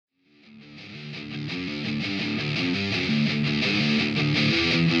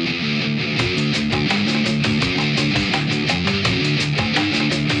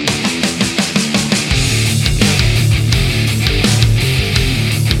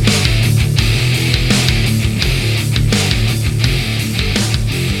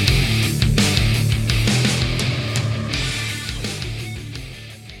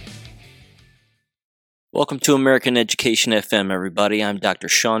Welcome to American Education FM, everybody. I'm Dr.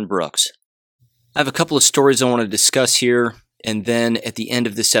 Sean Brooks. I have a couple of stories I want to discuss here, and then at the end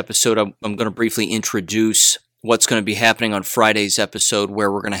of this episode, I'm going to briefly introduce what's going to be happening on Friday's episode,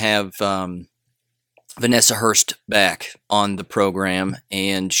 where we're going to have Vanessa Hurst back on the program,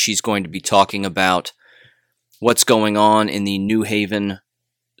 and she's going to be talking about what's going on in the New Haven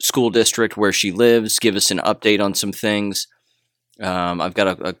school district where she lives, give us an update on some things. I've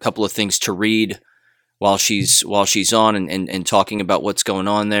got a couple of things to read while she's on and talking about what's going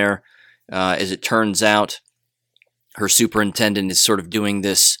on there. As it turns out, her superintendent is sort of doing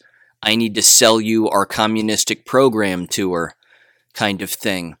this "I need to sell you our communistic program" tour kind of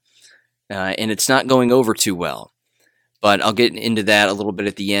thing. And it's not going over too well. But I'll get into that a little bit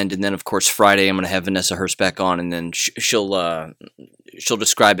at the end. And then, of course, Friday I'm going to have Vanessa Hurst back on, and then she'll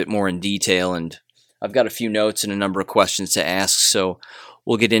describe it more in detail. And I've got a few notes and a number of questions to ask, so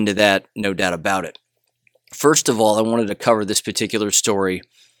we'll get into that, no doubt about it. First of all, I wanted to cover this particular story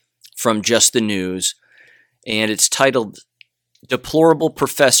from Just the News, and it's titled, "Deplorable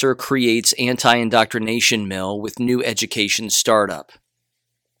Professor Creates Anti-Indoctrination Mill with New Education Startup."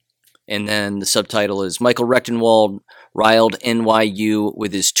 And then the subtitle is, "Michael Rechtenwald riled NYU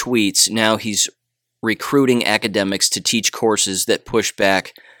with his tweets. Now he's recruiting academics to teach courses that push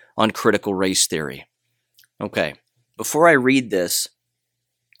back on critical race theory." Okay, before I read this,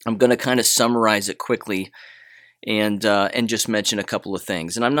 I'm going to kind of summarize it quickly and just mention a couple of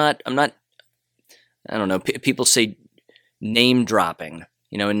things. And I'm not. I don't know. People say name dropping,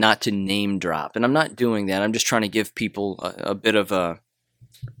 and not to name drop. And I'm not doing that. I'm just trying to give people a bit of a,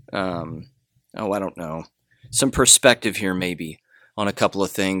 I don't know, some perspective here maybe on a couple of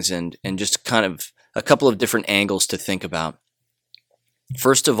things and just kind of a couple of different angles to think about.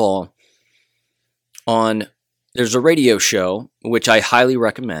 First of all, there's a radio show, which I highly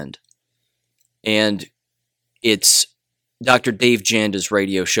recommend, and it's Dr. Dave Janda's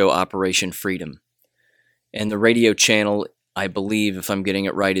radio show, Operation Freedom. And the radio channel, I believe, if I'm getting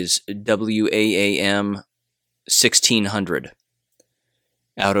it right, is WAAM 1600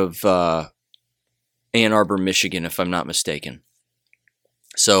 out of Ann Arbor, Michigan, if I'm not mistaken.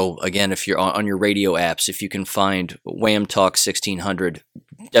 So, again, if you're on your radio apps, if you can find Wham Talk 1600,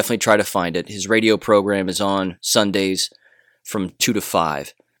 definitely try to find it. His radio program is on Sundays from 2 to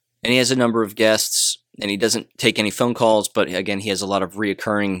 5. And he has a number of guests, and he doesn't take any phone calls, but, again, he has a lot of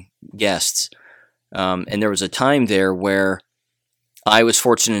reoccurring guests. And there was a time there where I was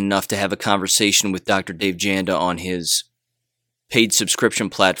fortunate enough to have a conversation with Dr. Dave Janda on his paid subscription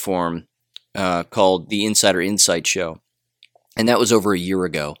platform called the Insider Insight Show. And that was over a year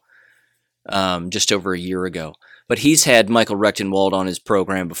ago, just over a year ago. But he's had Michael Rechtenwald on his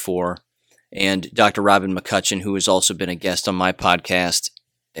program before, and Dr. Robin McCutcheon, who has also been a guest on my podcast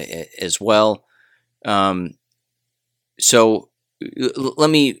as well. So let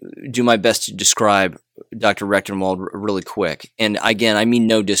me do my best to describe Dr. Rechtenwald really quick. And again, I mean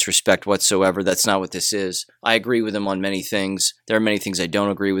no disrespect whatsoever. That's not what this is. I agree with him on many things. There are many things I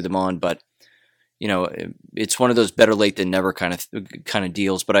don't agree with him on, but it's one of those better late than never kind of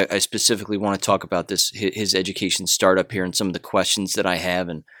deals. But I specifically want to talk about his education startup here, and some of the questions that I have,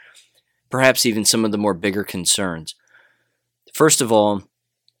 and perhaps even some of the more bigger concerns. First of all,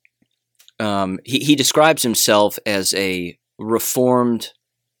 he describes himself as a reformed,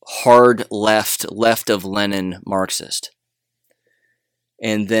 hard left of Lenin Marxist,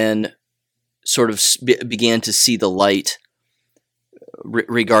 and then sort of began to see the light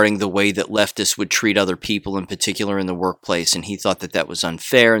regarding the way that leftists would treat other people, in particular in the workplace, and he thought that was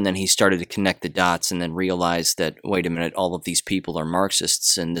unfair, and then he started to connect the dots and then realized that, wait a minute, all of these people are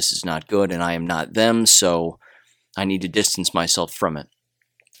Marxists, and this is not good, and I am not them, so I need to distance myself from it.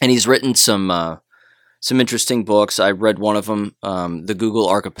 And he's written some interesting books. I read one of them, The Google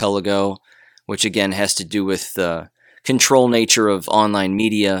Archipelago, which again has to do with the control nature of online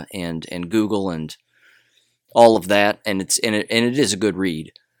media and Google and all of that, and it is a good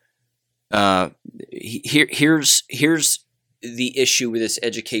read. Here's the issue with this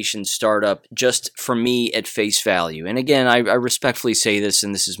education startup, just for me at face value. And again, I respectfully say this,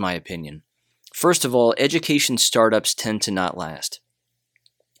 and this is my opinion. First of all, education startups tend to not last.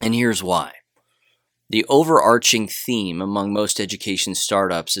 And here's why. The overarching theme among most education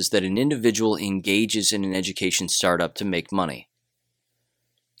startups is that an individual engages in an education startup to make money.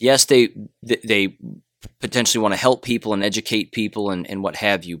 Yes, they potentially want to help people and educate people and what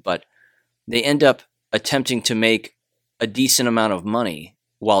have you, but they end up attempting to make a decent amount of money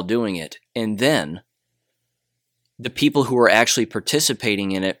while doing it. And then the people who are actually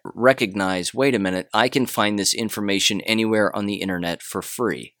participating in it recognize, wait a minute, I can find this information anywhere on the internet for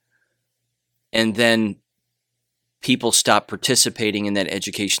free. And then people stop participating in that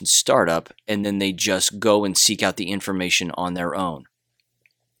education startup, and then they just go and seek out the information on their own.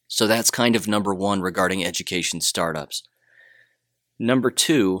 So that's kind of number one regarding education startups. Number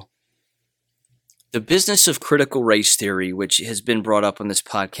two, the business of critical race theory, which has been brought up on this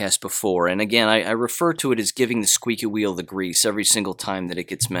podcast before. And again, I refer to it as giving the squeaky wheel the grease every single time that it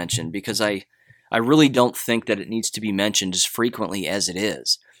gets mentioned, because I really don't think that it needs to be mentioned as frequently as it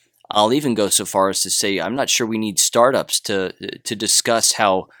is. I'll even go so far as to say I'm not sure we need startups to discuss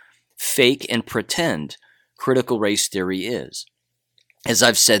how fake and pretend critical race theory is. As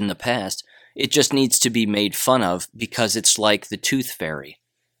I've said in the past, it just needs to be made fun of because it's like the tooth fairy.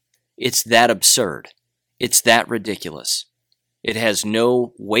 It's that absurd. It's that ridiculous. It has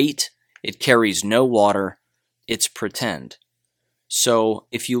no weight. It carries no water. It's pretend. So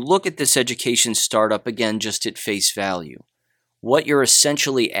if you look at this education startup, again, just at face value, what you're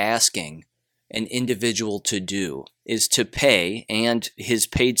essentially asking an individual to do is to pay, and his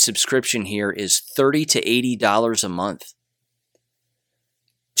paid subscription here is $30 to $80 a month,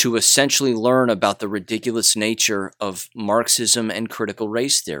 to essentially learn about the ridiculous nature of Marxism and critical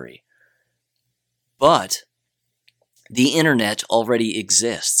race theory. But the internet already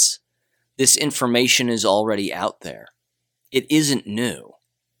exists. This information is already out there. It isn't new.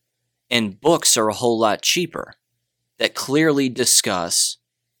 And books are a whole lot cheaper that clearly discuss,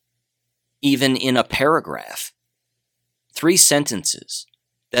 even in a paragraph, 3 sentences,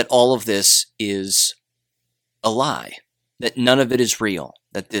 that all of this is a lie, that none of it is real,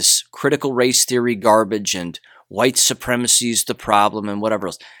 that this critical race theory garbage and white supremacy is the problem and whatever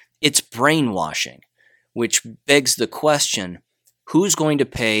else, it's brainwashing, which begs the question, who's going to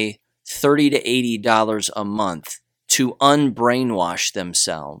pay $30 to $80 a month to unbrainwash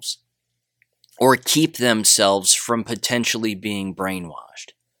themselves or keep themselves from potentially being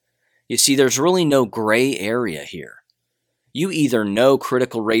brainwashed? You see, there's really no gray area here. You either know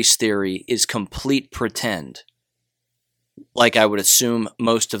critical race theory is complete pretend, like I would assume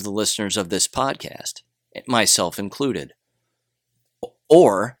most of the listeners of this podcast, myself included,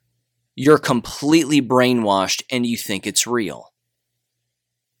 or you're completely brainwashed and you think it's real.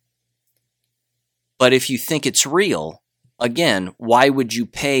 But if you think it's real, again, why would you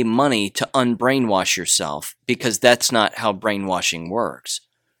pay money to unbrainwash yourself? Because that's not how brainwashing works.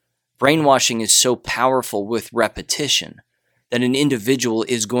 Brainwashing is so powerful with repetition that an individual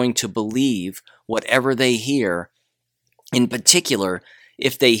is going to believe whatever they hear, in particular,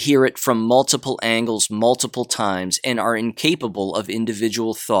 if they hear it from multiple angles, multiple times, and are incapable of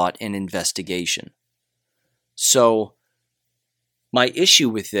individual thought and investigation. So, my issue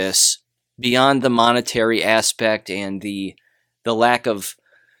with this, beyond the monetary aspect and the lack of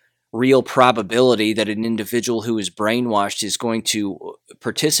real probability that an individual who is brainwashed is going to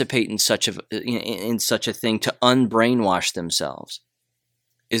participate in such a thing to unbrainwash themselves,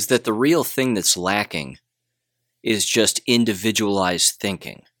 is that the real thing that's lacking is just individualized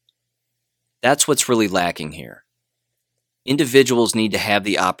thinking. That's what's really lacking here. Individuals need to have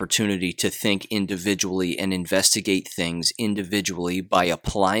the opportunity to think individually and investigate things individually by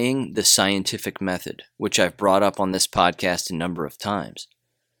applying the scientific method, which I've brought up on this podcast a number of times,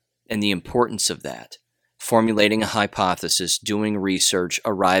 and the importance of that. Formulating a hypothesis, doing research,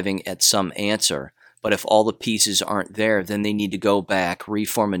 arriving at some answer, but if all the pieces aren't there, then they need to go back,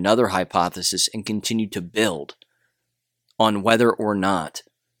 reform another hypothesis, and continue to build on whether or not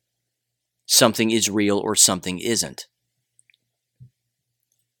something is real or something isn't.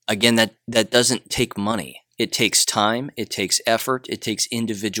 Again, that doesn't take money. It takes time, it takes effort, it takes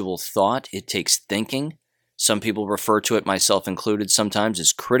individual thought, it takes thinking. Some people refer to it, myself included, sometimes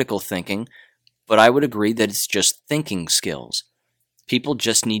as critical thinking, but I would agree that it's just thinking skills. People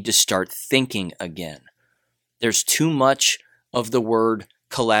just need to start thinking again. There's too much of the word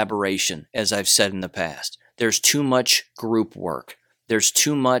collaboration, as I've said in the past. There's too much group work. There's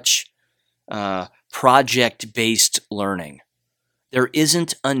too much project-based learning. There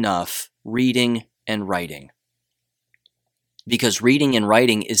isn't enough reading and writing, because reading and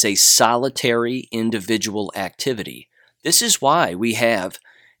writing is a solitary individual activity. This is why we have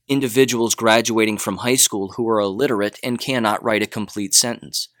individuals graduating from high school who are illiterate and cannot write a complete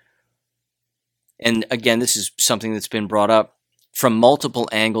sentence. And again, this is something that's been brought up from multiple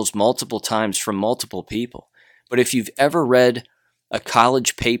angles, multiple times, from multiple people. But if you've ever read a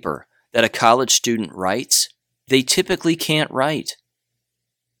college paper that a college student writes, they typically can't write.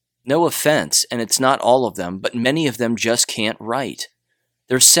 No offense, and it's not all of them, but many of them just can't write.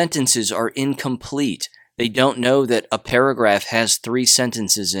 Their sentences are incomplete. They don't know that a paragraph has 3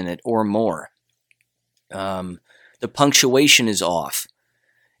 sentences in it or more. The punctuation is off.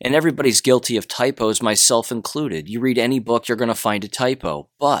 And everybody's guilty of typos, myself included. You read any book, you're going to find a typo.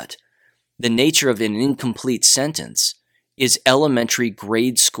 But the nature of an incomplete sentence is elementary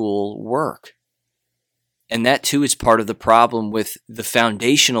grade school work. And that too is part of the problem with the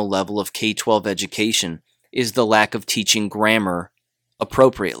foundational level of K-12 education, is the lack of teaching grammar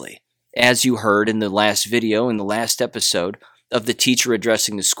appropriately. As you heard in the last video, in the last episode of the teacher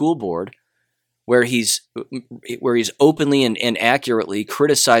addressing the school board, where he's openly and accurately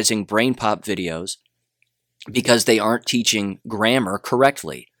criticizing Brain Pop videos because they aren't teaching grammar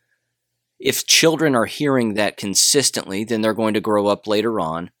correctly. If children are hearing that consistently, then they're going to grow up later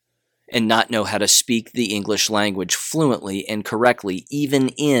on and not know how to speak the English language fluently and correctly, even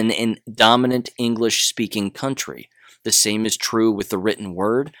in a dominant English-speaking country. The same is true with the written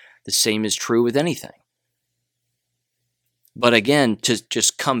word. The same is true with anything. But again, to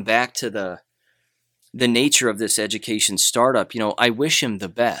just come back to the nature of this education startup, I wish him the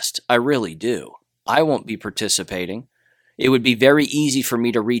best. I really do. I won't be participating. It would be very easy for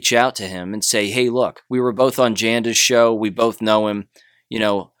me to reach out to him and say, hey, look, we were both on Janda's show. We both know him,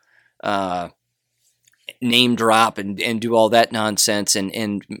 name drop and do all that nonsense,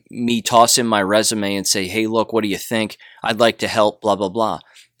 and me toss him my resume and say, hey, look, what do you think? I'd like to help, blah, blah, blah.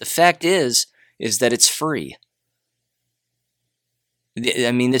 The fact is that it's free.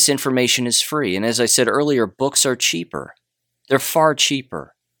 I mean, this information is free. And as I said earlier, books are cheaper. They're far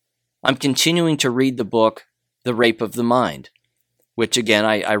cheaper. I'm continuing to read the book, The Rape of the Mind, which, again,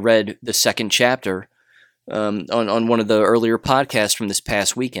 I read the second chapter on one of the earlier podcasts from this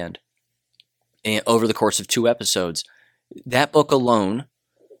past weekend over the course of 2 episodes. That book alone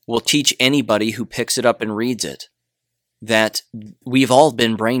will teach anybody who picks it up and reads it that we've all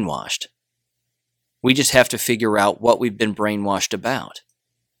been brainwashed. We just have to figure out what we've been brainwashed about.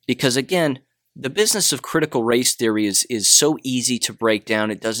 Because again, the business of critical race theory is so easy to break down.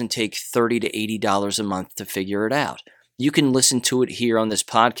 It doesn't take $30 to $80 a month to figure it out. You can listen to it here on this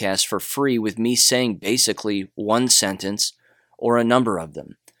podcast for free with me saying basically one sentence or a number of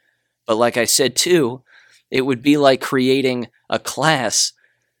them. But like I said too, it would be like creating a class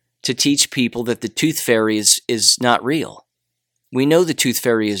to teach people that the tooth fairy is not real. We know the tooth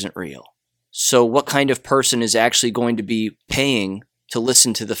fairy isn't real. So what kind of person is actually going to be paying to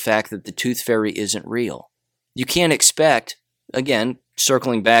listen to the fact that the tooth fairy isn't real? You can't expect, again,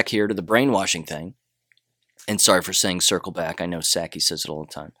 circling back here to the brainwashing thing, and sorry for saying circle back, I know Saki says it all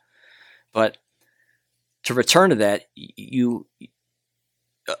the time, but to return to that,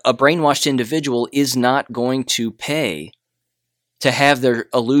 a brainwashed individual is not going to pay to have their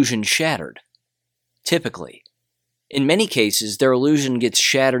illusion shattered, typically. In many cases, their illusion gets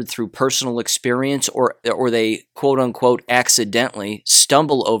shattered through personal experience or they, quote-unquote, accidentally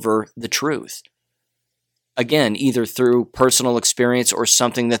stumble over the truth. Again, either through personal experience or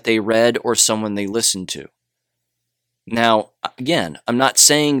something that they read or someone they listened to. Now, again, I'm not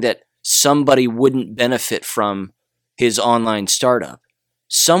saying that somebody wouldn't benefit from his online startup.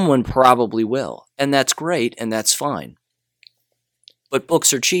 Someone probably will, and that's great, and that's fine. But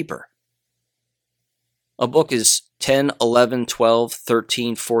books are cheaper. A book is 10, 11, 12,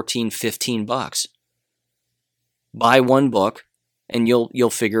 13, 14, 15 bucks. Buy one book and you'll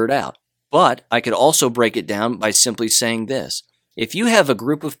figure it out. But I could also break it down by simply saying this. If you have a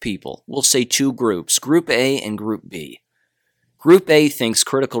group of people, we'll say 2 groups, Group A and Group B. Group A thinks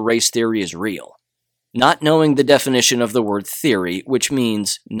critical race theory is real, not knowing the definition of the word theory, which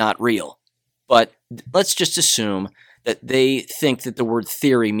means not real. But let's just assume that they think that the word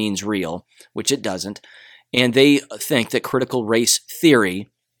theory means real, which it doesn't. And they think that critical race theory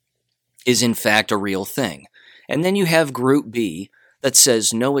is in fact a real thing. And then you have Group B that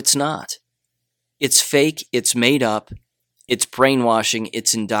says, no, it's not. It's fake, it's made up, it's brainwashing,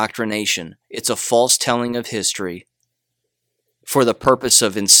 it's indoctrination. It's a false telling of history for the purpose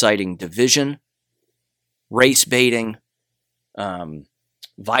of inciting division, race baiting,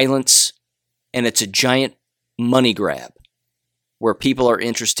 violence, and it's a giant money grab where people are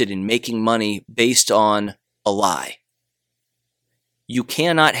interested in making money based on a lie. You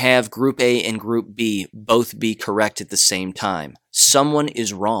cannot have Group A and Group B both be correct at the same time. Someone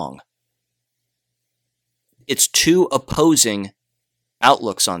is wrong. It's 2 opposing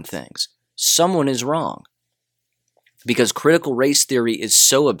outlooks on things. Someone is wrong. Because critical race theory is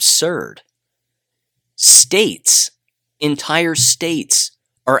so absurd. States, entire states,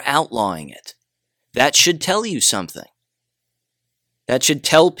 are outlawing it. That should tell you something. That should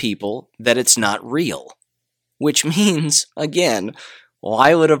tell people that it's not real. Which means, again,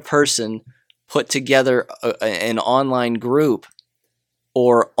 why would a person put together an online group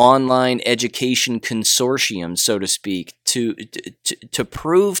or online education consortium, so to speak, to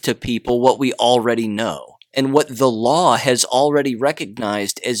prove to people what we already know and what the law has already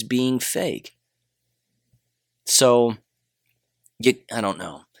recognized as being fake. So, I don't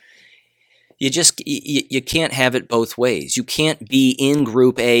know. You can't have it both ways. You can't be in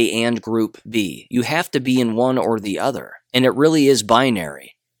Group A and Group B. You have to be in one or the other, and it really is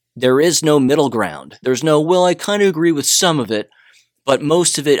binary. There is no middle ground. There's no, well, I kind of agree with some of it, but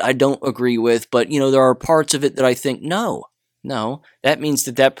most of it I don't agree with, but there are parts of it that I think, no, that means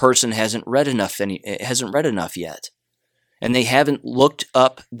that person hasn't read enough yet. And they haven't looked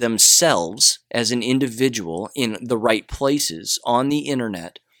up themselves as an individual in the right places on the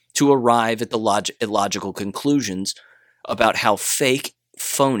internet to arrive at the logical conclusions about how fake,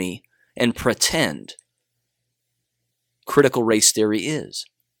 phony, and pretend critical race theory is.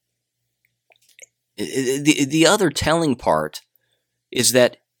 The other telling part is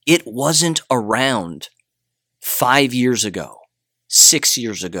that it wasn't around 5 years ago, 6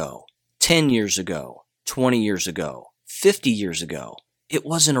 years ago, 10 years ago, 20 years ago, 50 years ago. It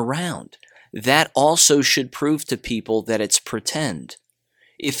wasn't around. That also should prove to people that it's pretend.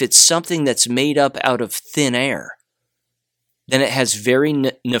 If it's something that's made up out of thin air, then it has very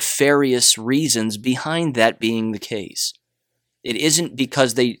nefarious reasons behind that being the case. It isn't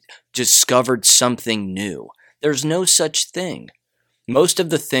because they discovered something new. There's no such thing. Most of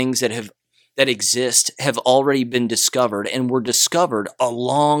the things that exist have already been discovered and were discovered a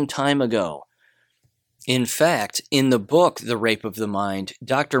long time ago. In fact, in the book, The Rape of the Mind,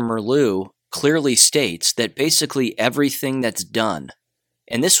 Dr. Merleau clearly states that basically everything that's done,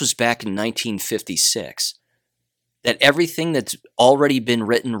 and this was back in 1956, that everything that's already been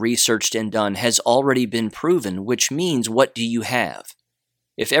written, researched, and done has already been proven, which means what do you have?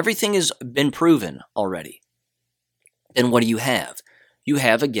 If everything has been proven already, then what do you have? You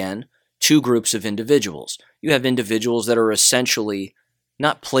have, again, two groups of individuals. You have individuals that are essentially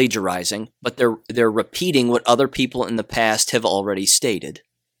not plagiarizing, but they're repeating what other people in the past have already stated,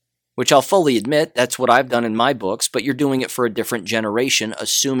 which I'll fully admit, that's what I've done in my books, but you're doing it for a different generation,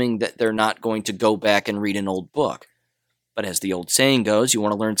 assuming that they're not going to go back and read an old book. But as the old saying goes, you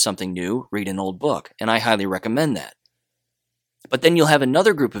want to learn something new, read an old book, and I highly recommend that. But then you'll have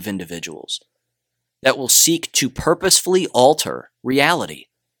another group of individuals that will seek to purposefully alter reality.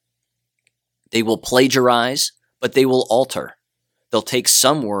 They will plagiarize, but they will alter. They'll take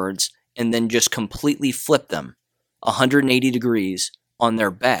some words and then just completely flip them 180 degrees on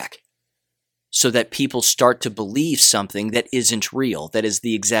their back so that people start to believe something that isn't real, that is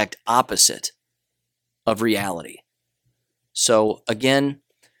the exact opposite of reality. So again,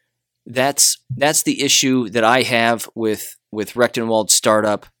 that's the issue that I have with Rechtenwald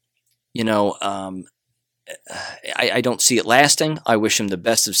startup. I don't see it lasting. I wish him the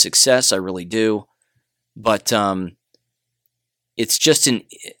best of success. I really do. But it's just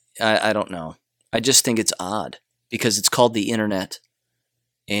I don't know. I just think it's odd because it's called the internet,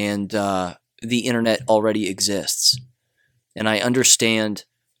 and the internet already exists. And I understand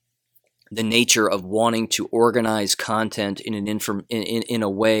the nature of wanting to organize content in a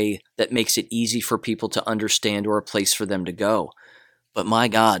way that makes it easy for people to understand or a place for them to go. But my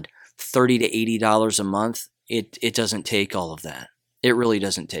God, $30 to $80 a month, it doesn't take all of that. It really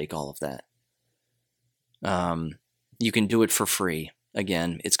doesn't take all of that. You can do it for free.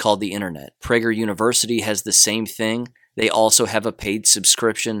 Again, it's called the internet. Prager University has the same thing. They also have a paid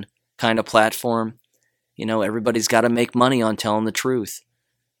subscription kind of platform. Everybody's got to make money on telling the truth.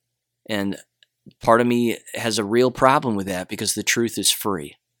 And part of me has a real problem with that because the truth is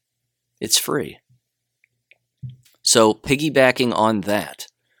free. It's free. So piggybacking on that,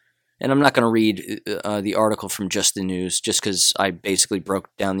 and I'm not going to read the article from Just the News just because I basically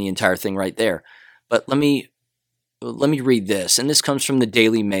broke down the entire thing right there. But let me read this, and this comes from the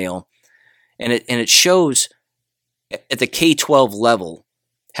Daily Mail, and it shows at the K-12 level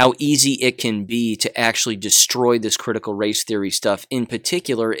how easy it can be to actually destroy this critical race theory stuff, in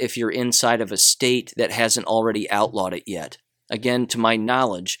particular if you're inside of a state that hasn't already outlawed it yet. Again, to my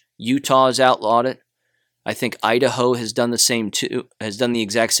knowledge, Utah has outlawed it. I think Idaho has done the same too, has done the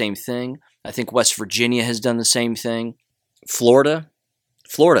exact same thing. I think West Virginia has done the same thing. Florida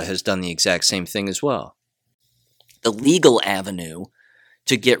has done the exact same thing as well. The legal avenue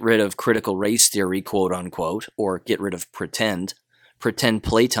to get rid of critical race theory, quote unquote, or get rid of pretend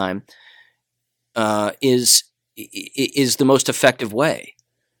playtime, is the most effective way.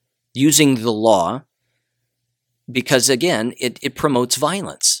 Using the law, because again, it promotes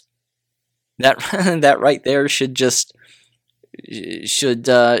violence. That right there should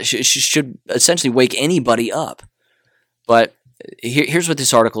essentially wake anybody up. But Here's what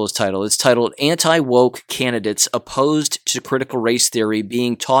this article is titled. It's titled, Anti-Woke Candidates Opposed to Critical Race Theory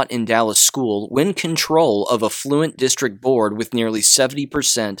Being Taught in Dallas School Win Control of Affluent District Board with Nearly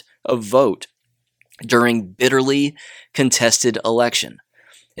 70% of Vote During Bitterly Contested Election.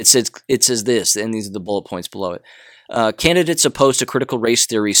 It says this, and these are the bullet points below it. Candidates opposed to critical race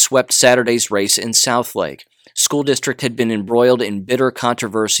theory swept Saturday's race in Southlake. School district had been embroiled in bitter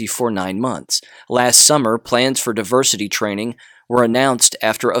controversy for 9 months. Last summer, plans for diversity training were announced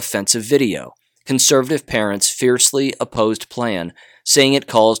after offensive video. Conservative parents fiercely opposed plan, saying it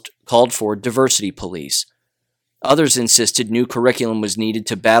called for diversity police. Others insisted new curriculum was needed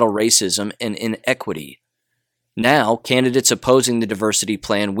to battle racism and inequity. Now, candidates opposing the diversity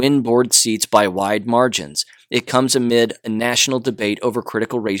plan win board seats by wide margins. It comes amid a national debate over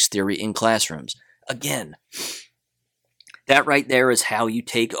critical race theory in classrooms. Again, that right there is how you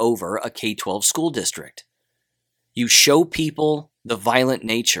take over a K-12 school district. You show people the violent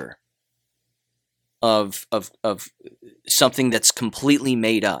nature of something that's completely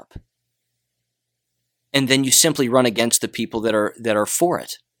made up, and then you simply run against the people that are for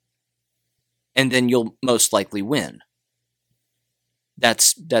it, and then you'll most likely win.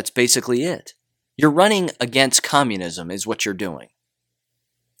 That's basically it. You're running against communism is what you're doing.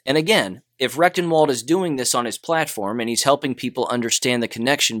 And again, if Rechtenwald is doing this on his platform and he's helping people understand the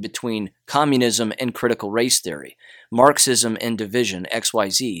connection between communism and critical race theory, Marxism and division,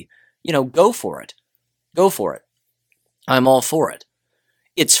 XYZ, go for it. Go for it. I'm all for it.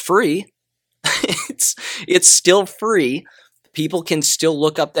 It's free. It's still free. People can still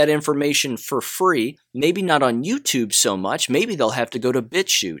look up that information for free. Maybe not on YouTube so much. Maybe they'll have to go to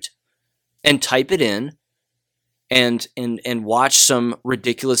BitChute and type it in and watch some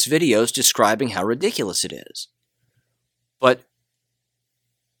ridiculous videos describing how ridiculous it is. But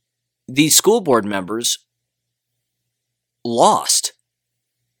these school board members lost.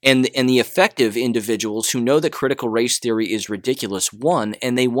 And the effective individuals who know that critical race theory is ridiculous won,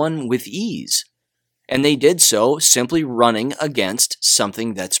 and they won with ease. And they did so simply running against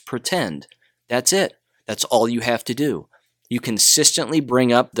something that's pretend. That's it. That's all you have to do. You consistently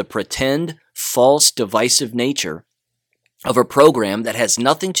bring up the pretend, false, divisive nature of a program that has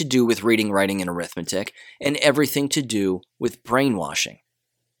nothing to do with reading, writing, and arithmetic, and everything to do with brainwashing.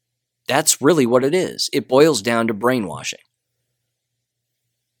 That's really what it is. It boils down to brainwashing.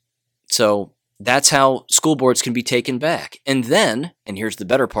 So that's how school boards can be taken back. And then, and here's the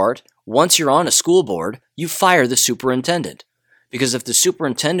better part, once you're on a school board, you fire the superintendent. Because if the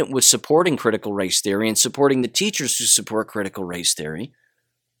superintendent was supporting critical race theory and supporting the teachers who support critical race theory,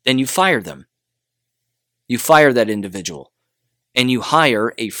 then you fire them. You fire that individual. And you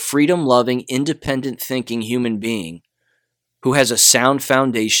hire a freedom-loving, independent-thinking human being who has a sound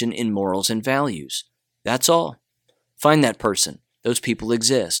foundation in morals and values. That's all. Find that person. Those people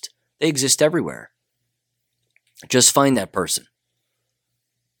exist. They exist everywhere. Just find that person.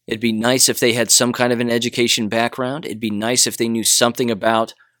 It'd be nice if they had some kind of an education background. It'd be nice if they knew something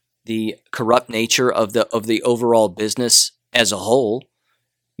about the corrupt nature of the overall business as a whole.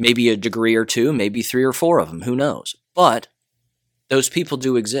 Maybe a degree or two, maybe 3 or 4 of them, who knows? But those people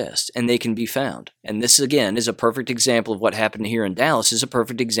do exist, and they can be found. And this, again, is a perfect example of what happened here in Dallas, is a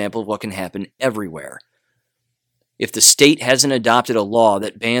perfect example of what can happen everywhere. If the state hasn't adopted a law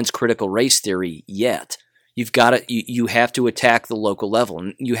that bans critical race theory yet, you have to attack the local level,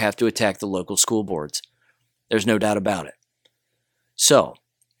 and you have to attack the local school boards. There's no doubt about it. So,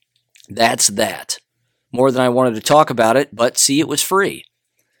 that's that. More than I wanted to talk about it, but see, it was free.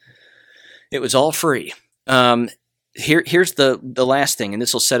 It was all free. Here's the last thing, and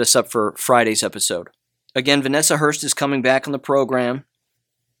this will set us up for Friday's episode. Again, Vanessa Hurst is coming back on the program.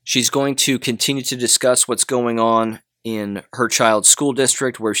 She's going to continue to discuss what's going on in her child's school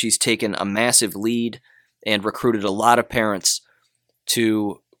district, where she's taken a massive lead and recruited a lot of parents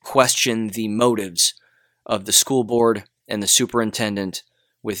to question the motives of the school board and the superintendent,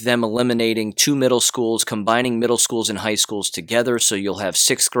 with them eliminating 2 middle schools, combining middle schools and high schools together, so you'll have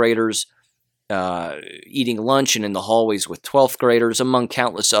 6th graders eating lunch and in the hallways with 12th graders, among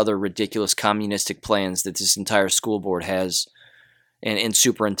countless other ridiculous communistic plans that this entire school board has and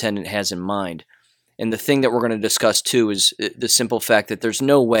superintendent has in mind. And the thing that we're going to discuss too is the simple fact that there's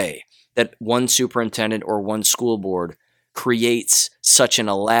no way that one superintendent or one school board creates such an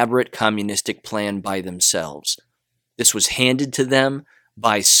elaborate communistic plan by themselves. This was handed to them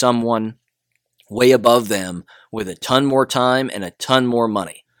by someone way above them with a ton more time and a ton more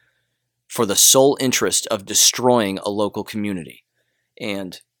money for the sole interest of destroying a local community.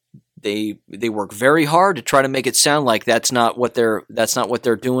 And they work very hard to try to make it sound like that's not what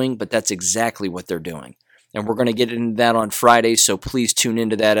they're doing, but that's exactly what they're doing. And we're going to get into that on Friday, so please tune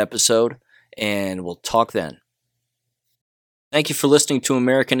into that episode, and we'll talk then. Thank you for listening to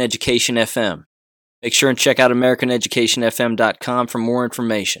American Education FM. Make sure and check out AmericanEducationFM.com for more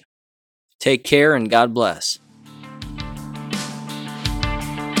information. Take care and God bless.